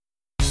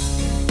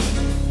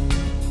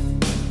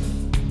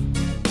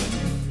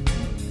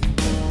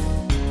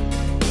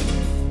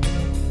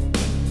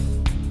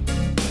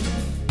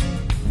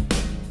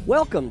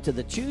Welcome to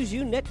the Choose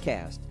You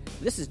Netcast.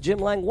 This is Jim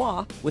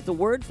Langlois with the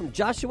word from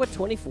Joshua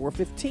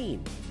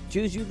 24:15.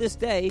 Choose you this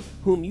day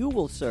whom you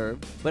will serve,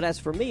 but as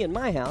for me and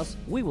my house,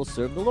 we will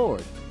serve the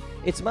Lord.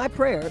 It's my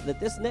prayer that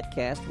this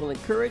netcast will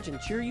encourage and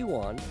cheer you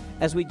on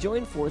as we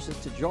join forces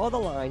to draw the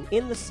line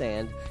in the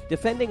sand,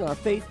 defending our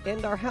faith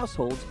and our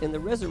households in the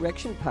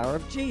resurrection power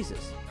of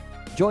Jesus.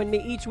 Join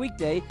me each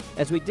weekday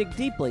as we dig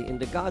deeply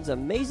into God's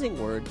amazing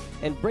word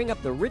and bring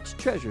up the rich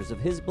treasures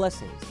of His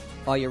blessings.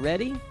 Are you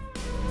ready?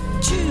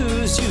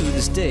 Choose you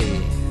this day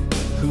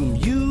whom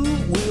you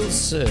will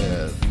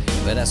serve.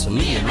 But as for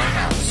me and my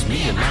house,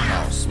 me and my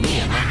house, me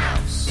and my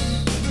house.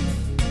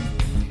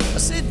 I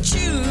said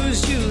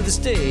choose you this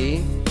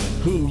day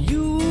whom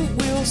you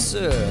will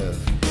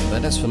serve.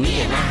 But as for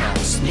me and my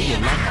house, me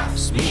and my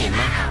house, me and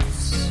my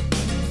house.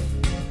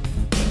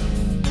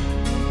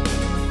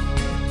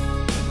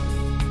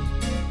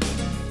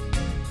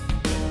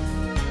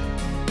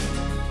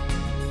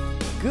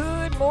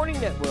 Good morning,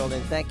 Networld,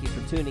 and thank you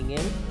for tuning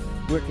in.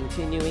 We're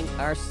continuing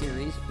our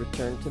series,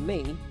 Return to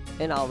Me,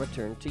 and I'll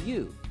return to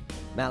you.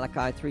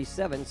 Malachi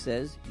 3:7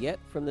 says, Yet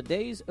from the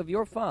days of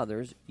your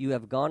fathers you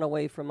have gone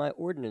away from my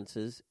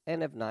ordinances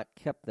and have not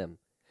kept them.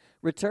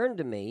 Return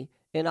to me,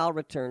 and I'll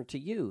return to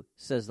you,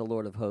 says the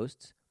Lord of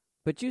hosts.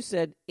 But you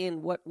said,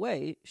 In what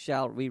way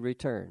shall we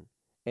return?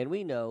 And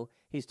we know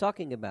he's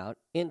talking about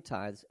in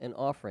tithes and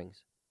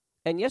offerings.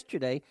 And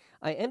yesterday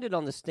I ended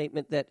on the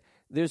statement that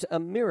there's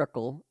a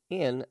miracle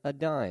in a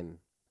dime.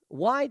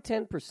 Why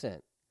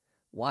 10%?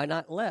 Why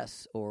not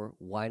less, or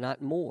why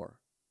not more?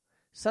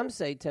 Some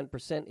say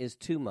 10% is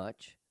too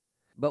much,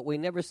 but we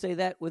never say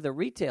that with a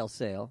retail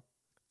sale.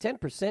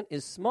 10%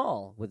 is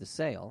small with a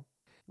sale.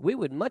 We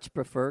would much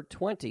prefer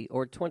 20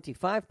 or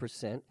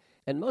 25%,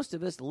 and most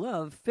of us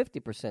love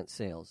 50%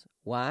 sales.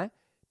 Why?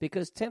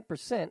 Because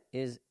 10%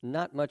 is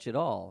not much at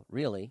all,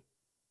 really.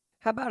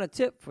 How about a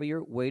tip for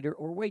your waiter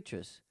or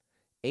waitress?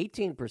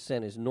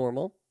 18% is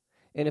normal,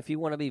 and if you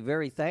want to be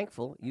very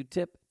thankful, you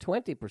tip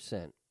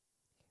 20%.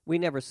 We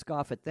never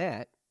scoff at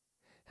that.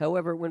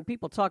 However, when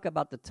people talk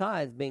about the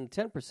tithe being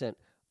 10%,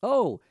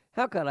 oh,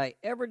 how could I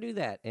ever do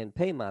that and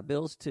pay my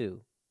bills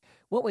too?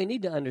 What we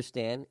need to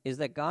understand is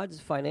that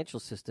God's financial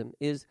system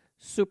is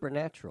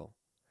supernatural.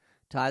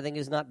 Tithing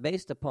is not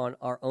based upon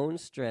our own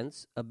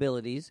strengths,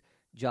 abilities,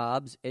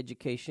 jobs,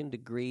 education,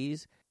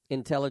 degrees,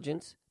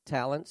 intelligence,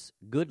 talents,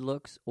 good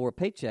looks, or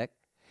paycheck.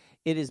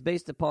 It is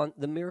based upon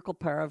the miracle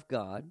power of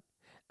God,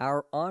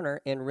 our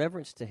honor and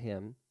reverence to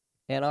Him,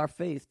 and our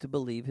faith to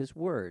believe His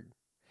word.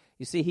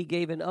 You see, He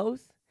gave an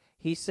oath.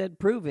 He said,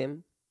 prove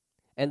Him,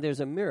 and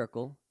there's a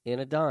miracle in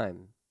a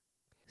dime.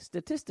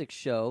 Statistics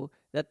show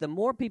that the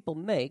more people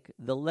make,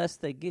 the less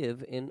they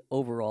give in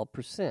overall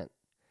percent.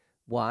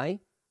 Why?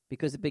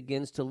 Because it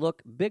begins to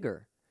look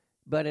bigger,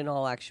 but in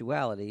all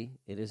actuality,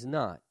 it is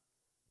not.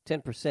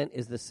 10%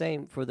 is the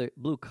same for the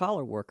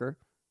blue-collar worker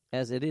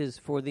as it is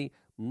for the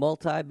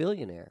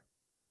multi-billionaire.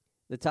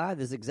 The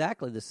tithe is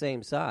exactly the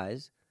same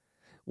size.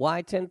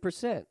 Why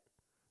 10%?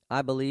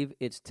 I believe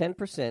it's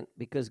 10%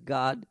 because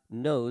God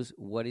knows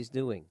what He's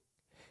doing.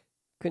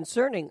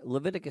 Concerning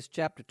Leviticus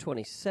chapter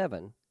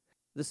 27,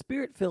 the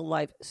Spirit-Filled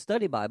Life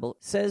Study Bible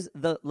says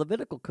the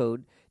Levitical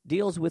Code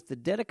deals with the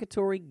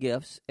dedicatory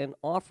gifts and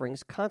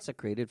offerings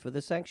consecrated for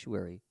the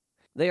sanctuary.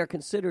 They are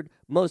considered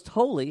most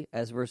holy,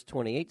 as verse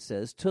 28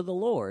 says, to the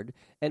Lord,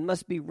 and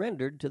must be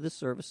rendered to the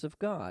service of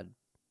God.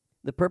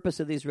 The purpose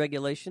of these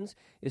regulations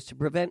is to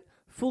prevent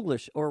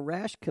foolish or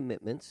rash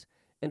commitments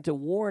and to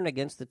warn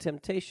against the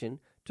temptation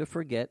to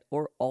forget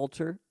or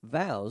alter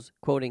vows,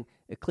 quoting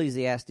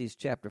Ecclesiastes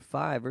chapter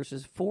 5,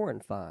 verses 4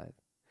 and 5.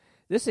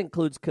 This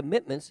includes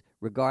commitments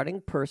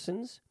regarding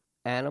persons,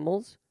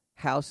 animals,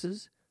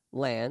 houses,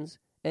 lands,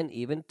 and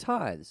even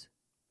tithes.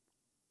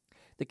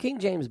 The King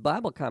James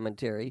Bible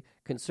commentary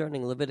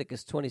concerning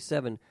Leviticus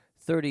 27:30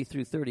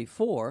 through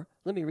 34,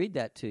 let me read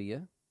that to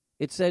you.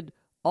 It said,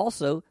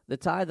 Also, the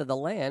tithe of the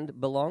land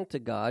belonged to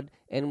God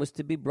and was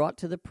to be brought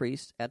to the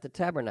priests at the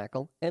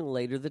tabernacle and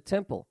later the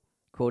temple,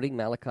 quoting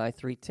Malachi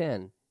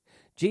 3:10.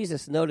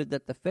 Jesus noted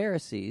that the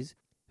Pharisees,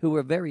 who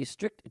were very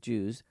strict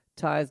Jews,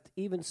 tithed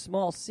even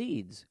small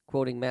seeds,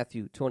 quoting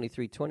Matthew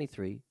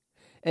 23:23,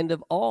 and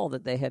of all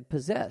that they had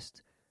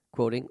possessed,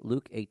 quoting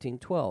Luke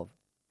 18:12.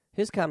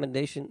 His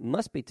commendation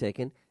must be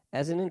taken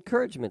as an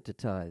encouragement to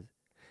tithe.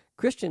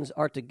 Christians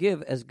are to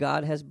give as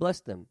God has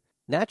blessed them.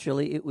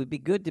 Naturally, it would be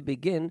good to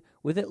begin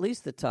with at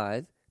least the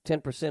tithe,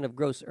 10% of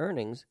gross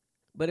earnings,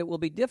 but it will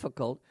be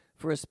difficult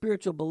for a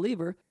spiritual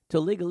believer to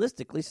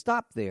legalistically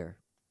stop there.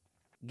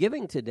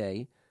 Giving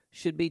today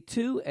should be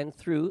to and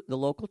through the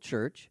local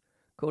church,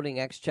 quoting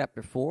Acts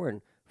chapter 4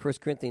 and 1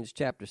 Corinthians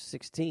chapter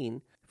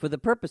 16, for the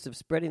purpose of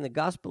spreading the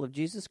gospel of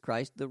Jesus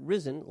Christ, the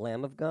risen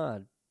Lamb of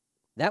God.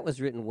 That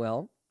was written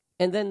well.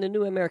 And then the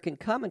New American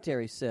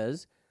Commentary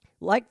says,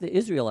 like the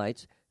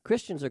Israelites,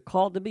 Christians are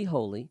called to be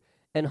holy,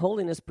 and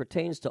holiness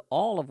pertains to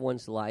all of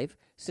one's life,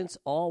 since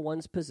all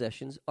one's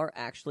possessions are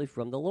actually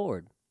from the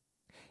Lord.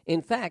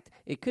 In fact,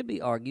 it could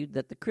be argued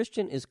that the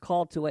Christian is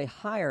called to a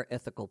higher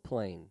ethical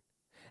plane.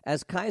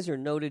 As Kaiser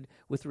noted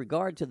with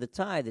regard to the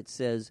tithe, it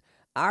says,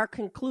 "Our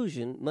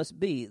conclusion must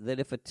be that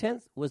if a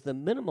tenth was the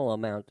minimal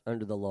amount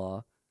under the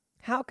law,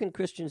 how can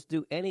Christians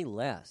do any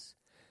less?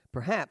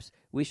 Perhaps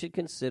we should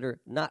consider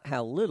not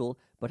how little,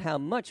 but how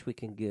much we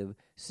can give,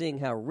 seeing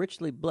how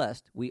richly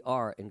blessed we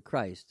are in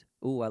Christ."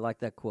 Ooh, I like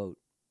that quote.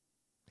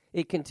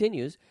 It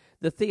continues,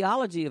 "The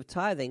theology of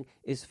tithing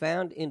is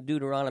found in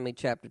Deuteronomy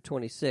chapter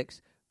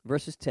 26,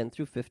 verses 10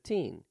 through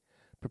 15.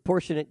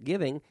 Proportionate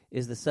giving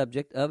is the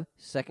subject of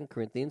 2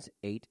 Corinthians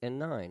 8 and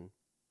 9.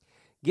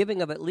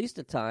 Giving of at least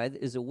a tithe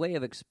is a way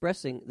of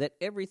expressing that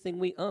everything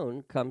we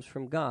own comes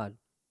from God,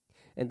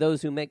 and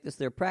those who make this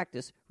their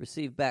practice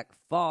receive back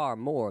far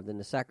more than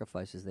the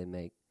sacrifices they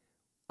make."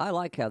 I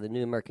like how the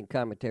New American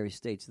Commentary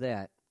states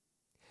that.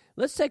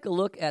 Let's take a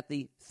look at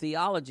the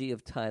theology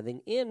of tithing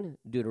in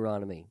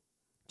Deuteronomy.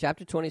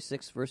 Chapter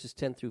 26, verses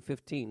 10 through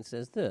 15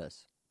 says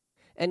this,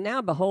 "And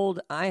now, behold,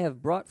 I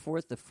have brought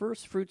forth the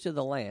first fruits of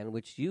the land,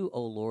 which you,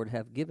 O Lord,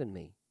 have given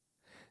me.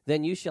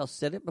 Then you shall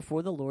set it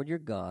before the Lord your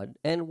God,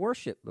 and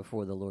worship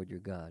before the Lord your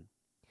God.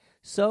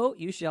 So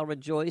you shall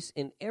rejoice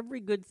in every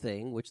good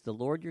thing which the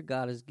Lord your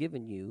God has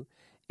given you,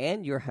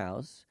 and your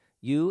house,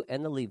 you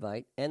and the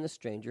Levite, and the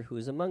stranger who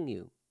is among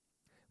you.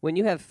 When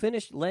you have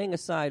finished laying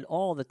aside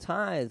all the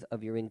tithe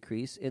of your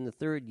increase in the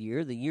 3rd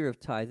year, the year of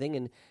tithing,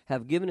 and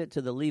have given it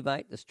to the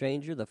Levite, the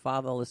stranger, the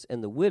fatherless,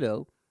 and the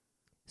widow,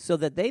 so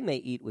that they may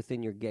eat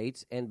within your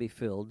gates and be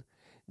filled,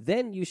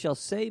 then you shall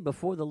say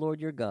before the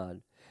Lord your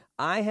God,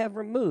 I have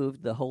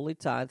removed the holy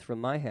tithe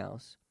from my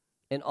house,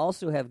 and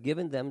also have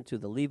given them to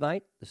the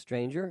Levite, the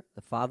stranger,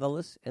 the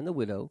fatherless, and the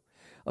widow,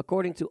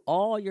 according to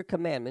all your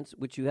commandments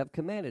which you have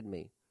commanded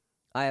me.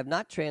 I have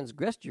not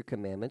transgressed your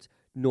commandments,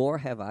 nor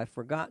have I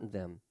forgotten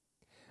them.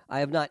 I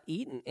have not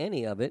eaten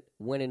any of it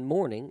when in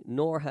mourning,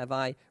 nor have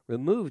I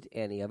removed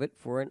any of it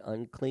for an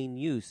unclean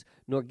use,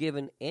 nor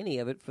given any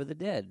of it for the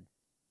dead.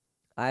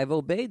 I have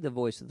obeyed the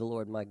voice of the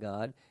Lord my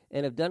God,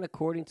 and have done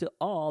according to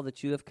all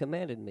that you have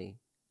commanded me."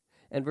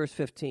 And verse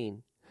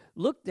 15,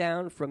 "Look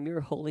down from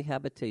your holy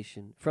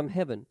habitation, from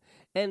heaven,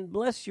 and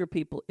bless your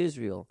people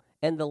Israel,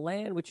 and the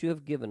land which you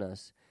have given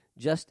us,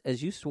 just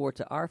as you swore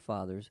to our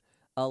fathers,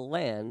 a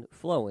land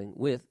flowing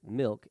with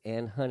milk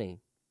and honey."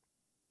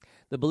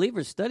 The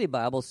Believer's Study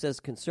Bible says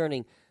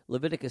concerning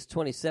Leviticus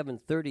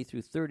 27:30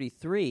 through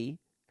 33,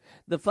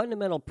 "The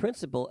fundamental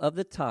principle of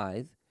the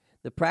tithe,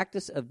 the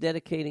practice of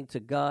dedicating to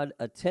God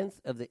a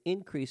tenth of the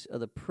increase of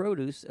the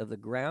produce of the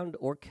ground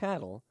or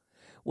cattle,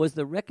 was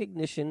the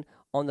recognition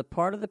on the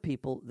part of the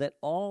people that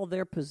all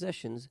their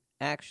possessions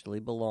actually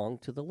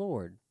belonged to the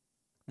Lord.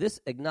 This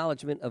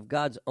acknowledgement of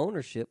God's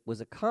ownership was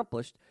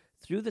accomplished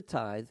through the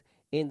tithe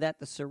in that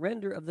the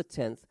surrender of the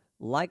tenth,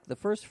 like the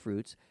first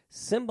fruits,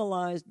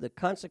 symbolized the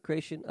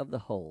consecration of the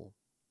whole.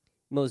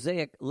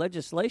 Mosaic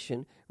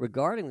legislation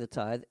regarding the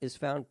tithe is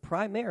found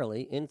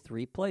primarily in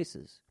 3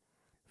 places.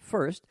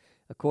 First,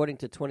 according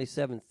to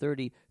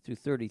 27:30 through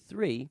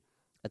 33,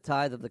 a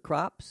tithe of the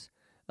crops,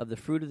 of the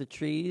fruit of the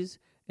trees,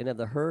 and of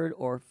the herd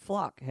or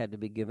flock had to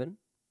be given.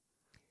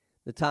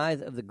 The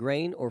tithe of the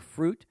grain or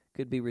fruit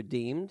could be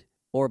redeemed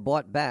or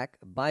bought back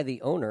by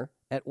the owner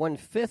at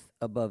 1/5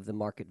 above the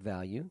market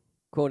value,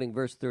 quoting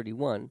verse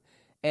 31,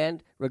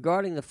 and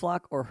regarding the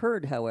flock or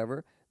herd,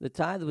 however, the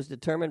tithe was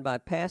determined by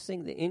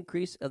passing the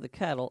increase of the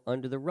cattle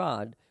under the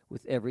rod,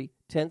 with every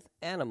 10th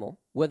animal,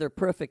 whether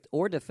perfect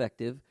or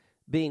defective,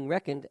 being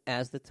reckoned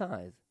as the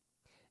tithe.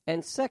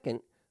 And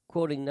second,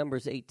 quoting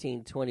Numbers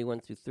 18:21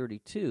 through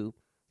 32,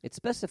 it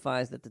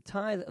specifies that the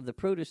tithe of the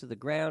produce of the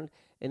ground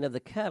and of the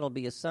cattle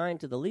be assigned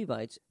to the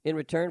Levites in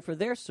return for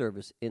their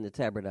service in the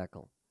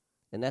tabernacle.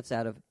 And that's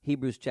out of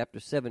Hebrews chapter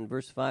 7,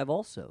 verse 5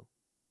 also.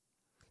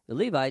 The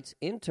Levites,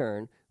 in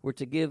turn, were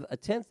to give a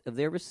tenth of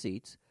their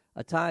receipts,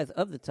 a tithe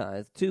of the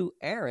tithe, to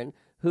Aaron,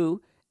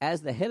 who,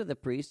 as the head of the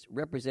priests,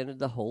 represented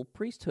the whole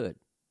priesthood.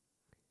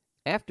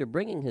 After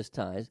bringing his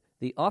tithes,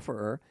 the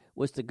offerer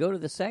was to go to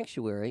the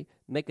sanctuary,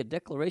 make a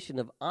declaration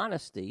of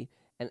honesty,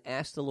 and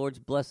ask the Lord's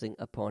blessing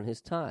upon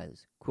his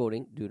tithes,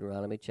 quoting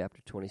Deuteronomy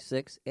chapter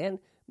 26 and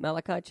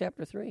Malachi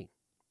chapter 3.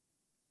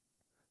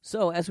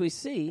 So, as we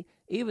see,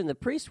 even the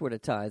priests were to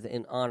tithe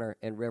in honor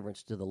and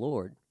reverence to the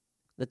Lord.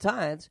 The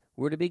tithes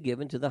were to be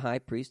given to the high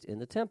priest in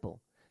the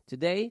temple.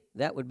 Today,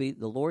 that would be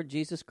the Lord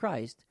Jesus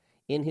Christ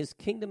in his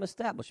kingdom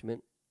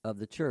establishment of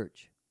the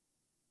church.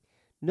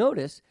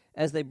 Notice,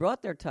 as they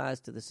brought their tithes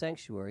to the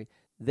sanctuary,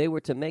 they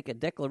were to make a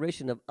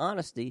declaration of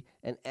honesty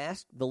and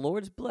ask the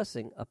Lord's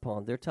blessing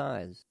upon their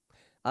tithes.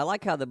 I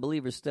like how the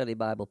Believer's Study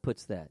Bible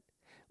puts that.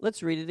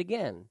 Let's read it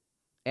again.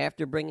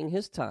 After bringing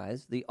his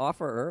tithes, the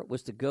offerer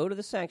was to go to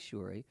the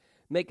sanctuary,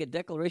 make a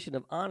declaration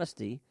of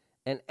honesty,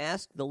 and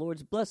ask the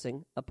Lord's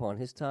blessing upon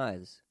his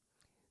tithes.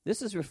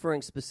 This is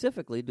referring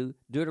specifically to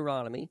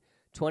Deuteronomy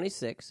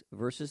 26,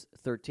 verses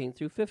 13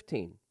 through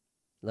 15.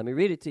 Let me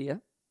read it to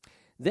you.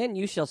 "Then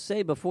you shall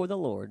say before the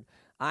Lord,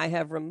 I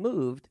have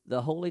removed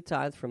the holy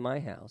tithe from my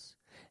house,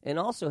 and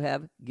also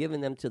have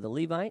given them to the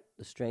Levite,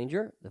 the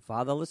stranger, the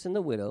fatherless, and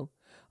the widow,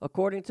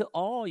 according to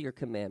all your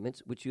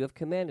commandments which you have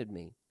commanded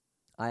me.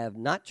 I have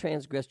not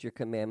transgressed your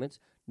commandments,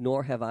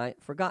 nor have I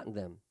forgotten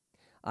them.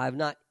 I have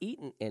not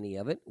eaten any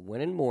of it when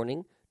in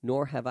mourning,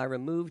 nor have I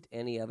removed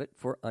any of it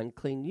for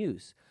unclean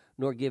use,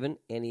 nor given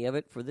any of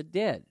it for the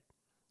dead.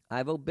 I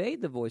have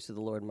obeyed the voice of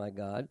the Lord my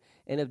God,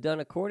 and have done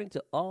according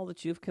to all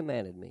that you have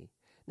commanded me.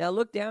 Now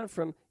look down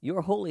from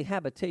your holy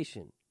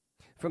habitation,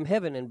 from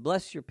heaven, and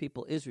bless your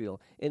people Israel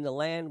in the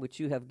land which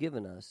you have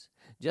given us,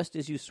 just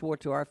as you swore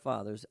to our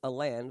fathers, a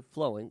land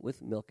flowing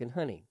with milk and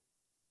honey.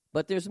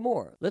 But there's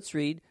more. Let's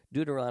read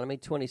Deuteronomy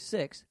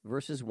 26,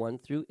 verses 1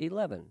 through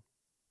 11.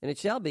 And it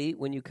shall be,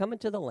 when you come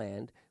into the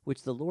land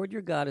which the Lord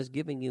your God is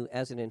giving you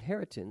as an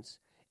inheritance,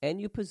 and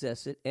you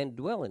possess it and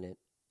dwell in it,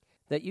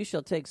 that you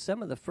shall take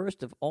some of the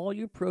first of all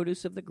your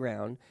produce of the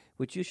ground,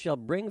 which you shall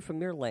bring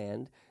from your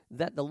land,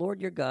 that the Lord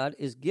your God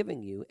is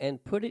giving you,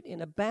 and put it in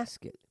a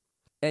basket,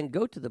 and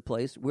go to the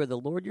place where the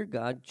Lord your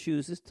God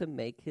chooses to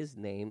make his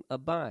name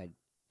abide.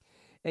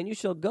 And you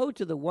shall go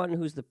to the one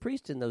who's the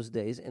priest in those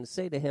days, and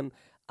say to him,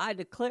 I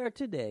declare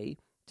today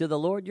to the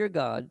Lord your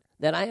God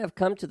that I have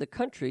come to the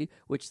country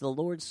which the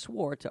Lord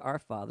swore to our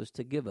fathers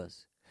to give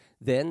us.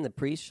 Then the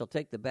priest shall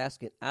take the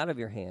basket out of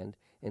your hand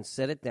and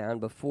set it down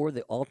before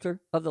the altar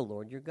of the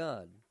Lord your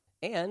God.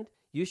 And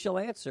you shall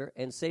answer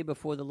and say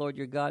before the Lord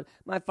your God,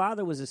 My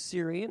father was a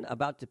Syrian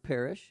about to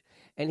perish,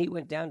 and he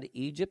went down to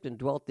Egypt and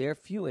dwelt there,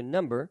 few in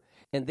number,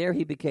 and there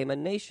he became a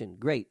nation,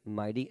 great,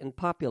 mighty, and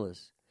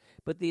populous.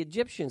 But the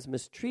Egyptians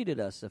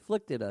mistreated us,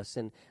 afflicted us,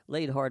 and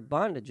laid hard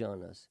bondage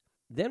on us.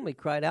 Then we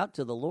cried out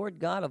to the Lord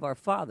God of our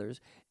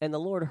fathers, and the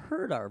Lord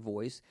heard our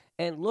voice,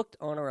 and looked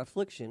on our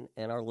affliction,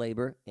 and our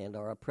labor, and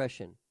our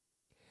oppression.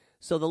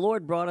 So the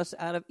Lord brought us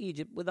out of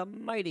Egypt with a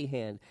mighty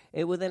hand,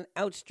 and with an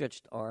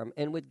outstretched arm,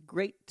 and with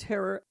great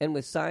terror, and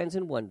with signs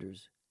and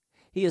wonders.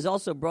 He has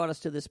also brought us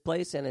to this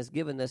place, and has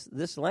given us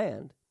this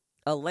land,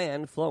 a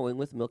land flowing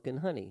with milk and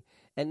honey.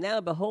 And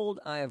now, behold,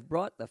 I have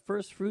brought the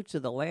first fruits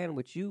of the land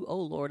which you, O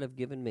Lord, have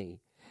given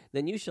me.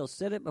 Then you shall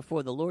set it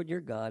before the Lord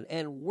your God,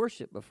 and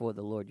worship before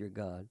the Lord your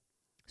God.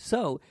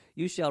 So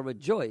you shall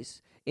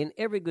rejoice in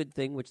every good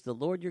thing which the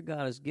Lord your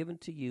God has given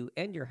to you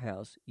and your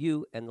house,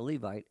 you and the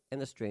Levite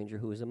and the stranger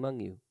who is among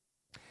you.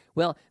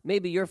 Well,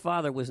 maybe your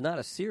father was not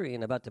a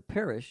Syrian about to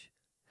perish,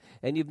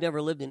 and you've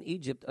never lived in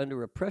Egypt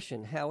under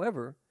oppression.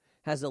 However,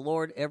 has the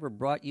Lord ever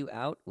brought you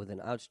out with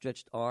an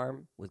outstretched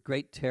arm, with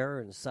great terror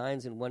and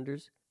signs and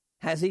wonders?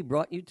 Has he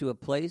brought you to a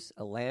place,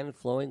 a land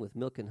flowing with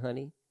milk and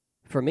honey?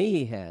 For me,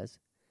 he has.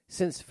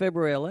 Since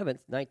February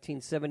 11th,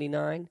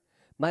 1979,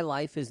 my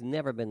life has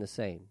never been the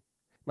same.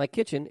 My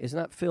kitchen is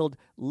not filled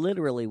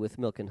literally with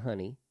milk and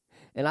honey,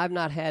 and I've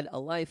not had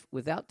a life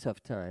without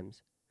tough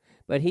times,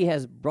 but he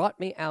has brought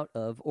me out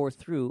of or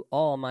through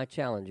all my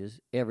challenges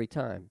every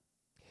time.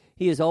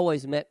 He has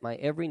always met my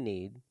every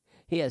need.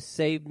 He has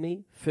saved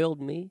me,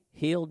 filled me,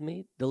 healed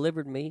me,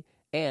 delivered me,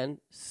 and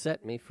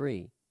set me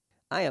free.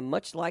 I am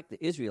much like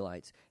the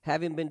Israelites,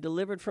 having been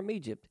delivered from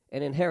Egypt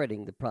and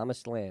inheriting the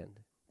promised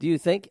land. Do you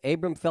think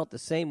Abram felt the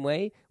same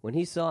way when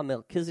he saw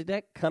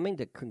Melchizedek coming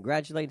to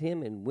congratulate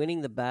him in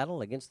winning the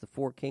battle against the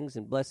four kings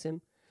and bless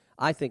him?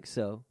 I think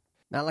so.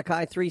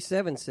 Malachi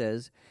 3:7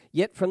 says,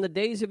 Yet from the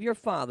days of your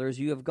fathers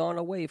you have gone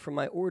away from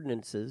my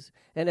ordinances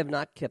and have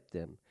not kept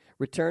them.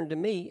 Return to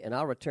me, and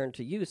I'll return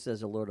to you, says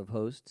the Lord of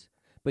hosts.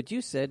 But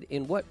you said,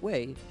 In what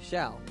way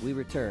shall we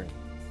return?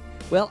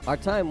 Well, our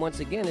time once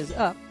again is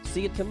up.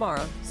 See you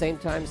tomorrow, same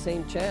time,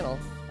 same channel.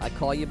 I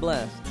call you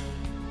blessed.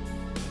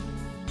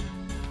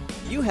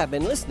 You have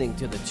been listening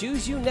to the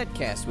Choose You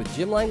Netcast with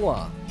Jim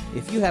Langlois.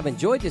 If you have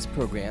enjoyed this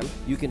program,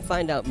 you can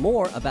find out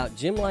more about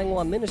Jim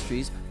Langlois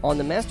Ministries on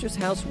the Master's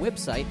House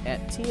website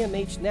at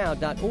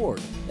tmhnow.org.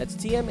 That's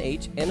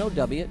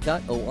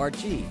tmhnow.org.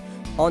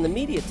 On the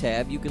Media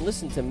tab, you can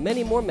listen to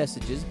many more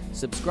messages,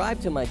 subscribe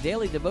to my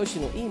daily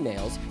devotional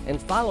emails, and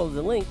follow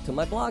the link to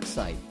my blog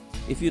site.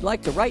 If you'd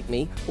like to write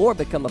me or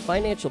become a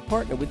financial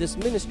partner with this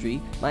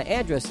ministry, my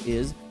address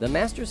is The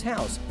Master's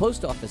House,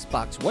 Post Office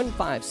Box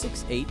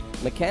 1568,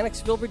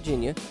 Mechanicsville,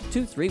 Virginia,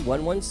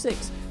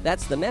 23116.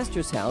 That's The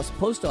Master's House,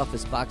 Post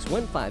Office Box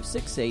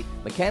 1568,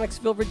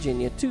 Mechanicsville,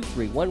 Virginia,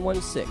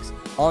 23116.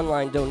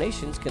 Online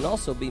donations can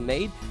also be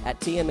made at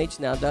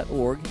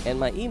tmhnow.org, and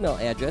my email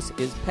address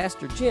is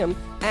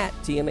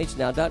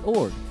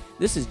pastorjim@tmhnow.org.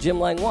 This is Jim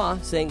Langlois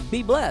saying,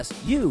 be blessed,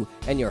 you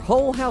and your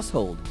whole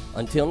household.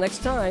 Until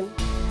next time.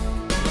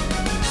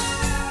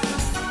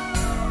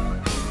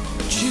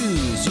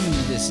 Choose you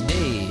this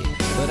day,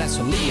 but that's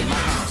for me and my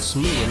house,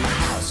 me and my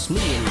house,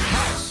 me and my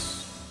house.